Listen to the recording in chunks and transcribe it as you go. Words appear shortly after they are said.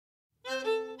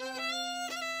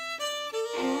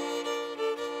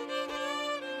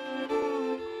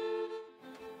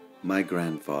My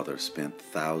grandfather spent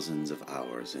thousands of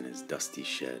hours in his dusty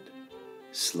shed,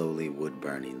 slowly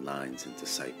wood-burning lines into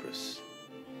cypress,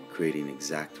 creating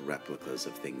exact replicas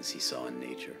of things he saw in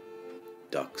nature: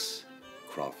 ducks,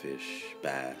 crawfish,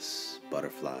 bass,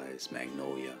 butterflies,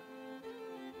 magnolia.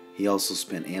 He also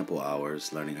spent ample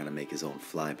hours learning how to make his own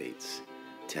fly baits,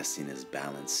 testing his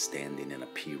balance standing in a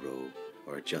pirogue,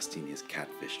 or adjusting his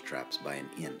catfish traps by an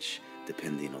inch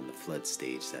depending on the flood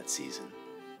stage that season.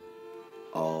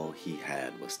 All he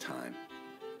had was time.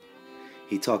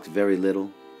 He talked very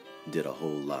little, did a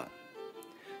whole lot.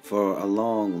 For a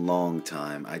long, long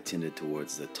time, I tended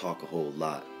towards the talk a whole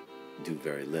lot, do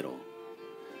very little.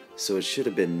 So it should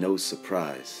have been no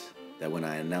surprise that when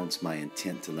I announced my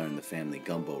intent to learn the family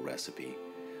gumbo recipe,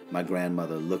 my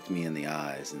grandmother looked me in the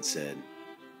eyes and said,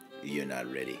 "You're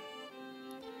not ready."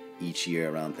 Each year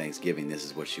around Thanksgiving, this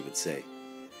is what she would say.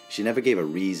 She never gave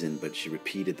a reason, but she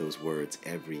repeated those words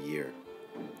every year.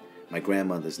 My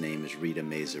grandmother's name is Rita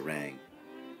Mazarang,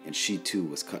 and she too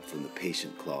was cut from the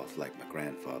patient cloth like my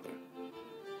grandfather.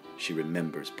 She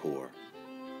remembers poor.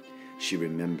 She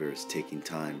remembers taking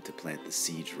time to plant the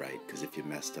seeds right, because if you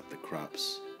messed up the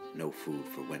crops, no food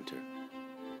for winter.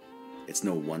 It's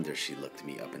no wonder she looked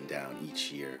me up and down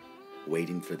each year,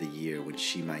 waiting for the year when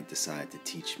she might decide to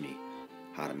teach me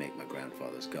how to make my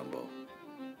grandfather's gumbo.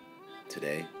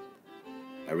 Today,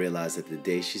 I realized that the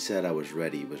day she said I was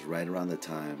ready was right around the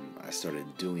time I started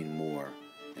doing more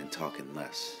and talking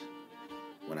less,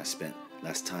 when I spent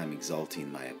less time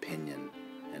exalting my opinion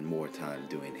and more time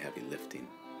doing heavy lifting.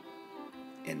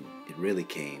 And it really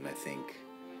came, I think,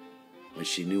 when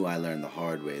she knew I learned the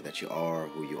hard way that you are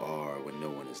who you are when no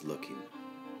one is looking.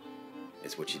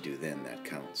 It's what you do then that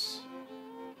counts.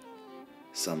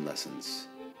 Some lessons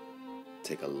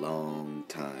take a long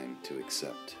time to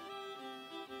accept.